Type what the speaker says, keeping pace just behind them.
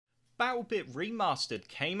BattleBit Remastered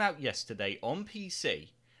came out yesterday on PC,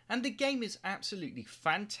 and the game is absolutely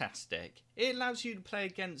fantastic. It allows you to play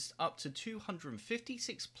against up to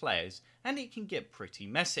 256 players, and it can get pretty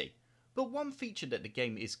messy. But one feature that the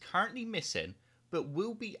game is currently missing, but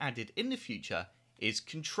will be added in the future, is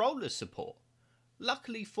controller support.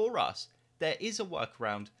 Luckily for us, there is a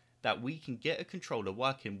workaround that we can get a controller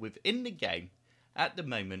working within the game at the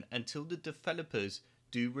moment until the developers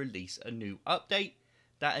do release a new update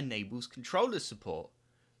that enables controller support.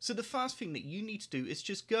 So the first thing that you need to do is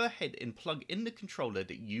just go ahead and plug in the controller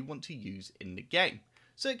that you want to use in the game.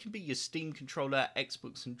 So it can be your Steam controller,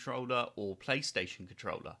 Xbox controller, or PlayStation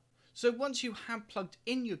controller. So once you have plugged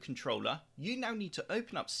in your controller, you now need to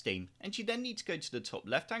open up Steam, and you then need to go to the top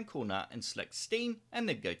left hand corner and select Steam and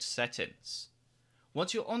then go to settings.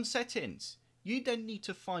 Once you're on settings, you then need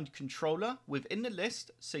to find controller within the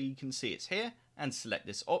list so you can see it's here and select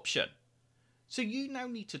this option. So you now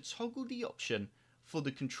need to toggle the option for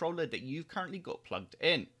the controller that you've currently got plugged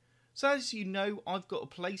in. So as you know, I've got a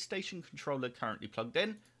PlayStation controller currently plugged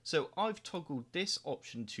in, so I've toggled this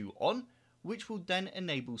option to on, which will then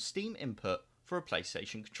enable Steam input for a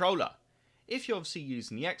PlayStation controller. If you're obviously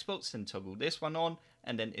using the Xbox, then toggle this one on,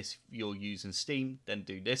 and then if you're using Steam, then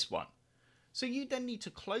do this one. So you then need to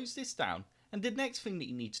close this down, and the next thing that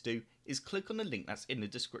you need to do is click on the link that's in the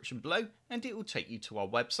description below, and it will take you to our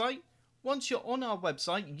website. Once you're on our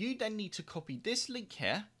website, you then need to copy this link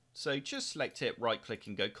here. So just select it, right click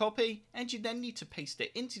and go copy, and you then need to paste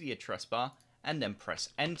it into the address bar and then press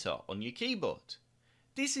enter on your keyboard.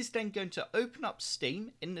 This is then going to open up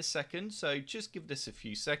Steam in a second, so just give this a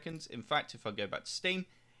few seconds. In fact, if I go back to Steam,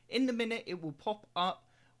 in a minute it will pop up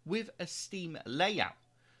with a Steam layout.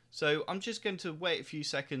 So I'm just going to wait a few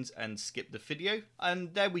seconds and skip the video,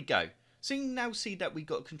 and there we go. So you now see that we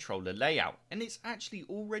got a controller layout, and it's actually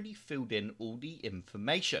already filled in all the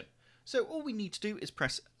information. So all we need to do is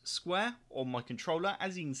press square on my controller.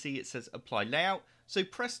 As you can see, it says apply layout, so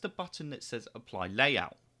press the button that says apply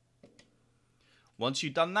layout. Once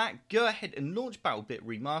you've done that, go ahead and launch BattleBit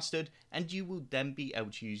Remastered, and you will then be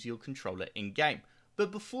able to use your controller in game.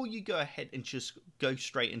 But before you go ahead and just go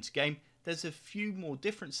straight into game, there's a few more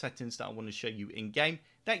different settings that I want to show you in game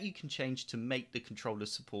that you can change to make the controller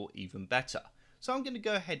support even better. So I'm going to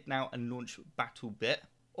go ahead now and launch BattleBit.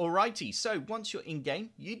 Alrighty, so once you're in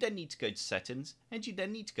game, you then need to go to settings, and you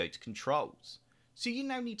then need to go to controls. So you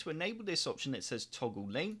now need to enable this option that says toggle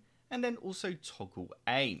lean, and then also toggle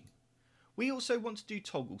aim. We also want to do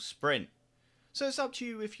toggle sprint. So it's up to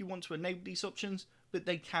you if you want to enable these options, but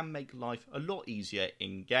they can make life a lot easier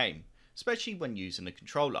in game, especially when using a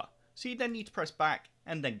controller. So you then need to press back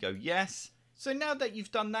and then go yes. So now that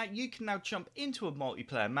you've done that, you can now jump into a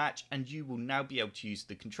multiplayer match, and you will now be able to use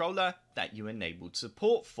the controller that you enabled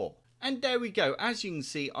support for. And there we go. As you can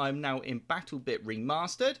see, I'm now in BattleBit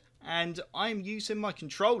Remastered, and I'm using my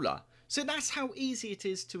controller. So that's how easy it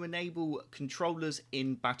is to enable controllers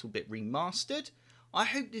in BattleBit Remastered. I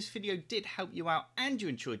hope this video did help you out and you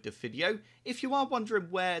enjoyed the video. If you are wondering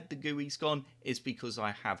where the GUI's gone, it's because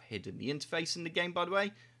I have hidden the interface in the game, by the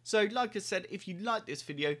way. So like I said, if you like this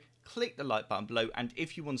video, click the like button below, and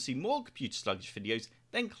if you want to see more computer sluggish videos,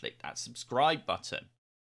 then click that subscribe button.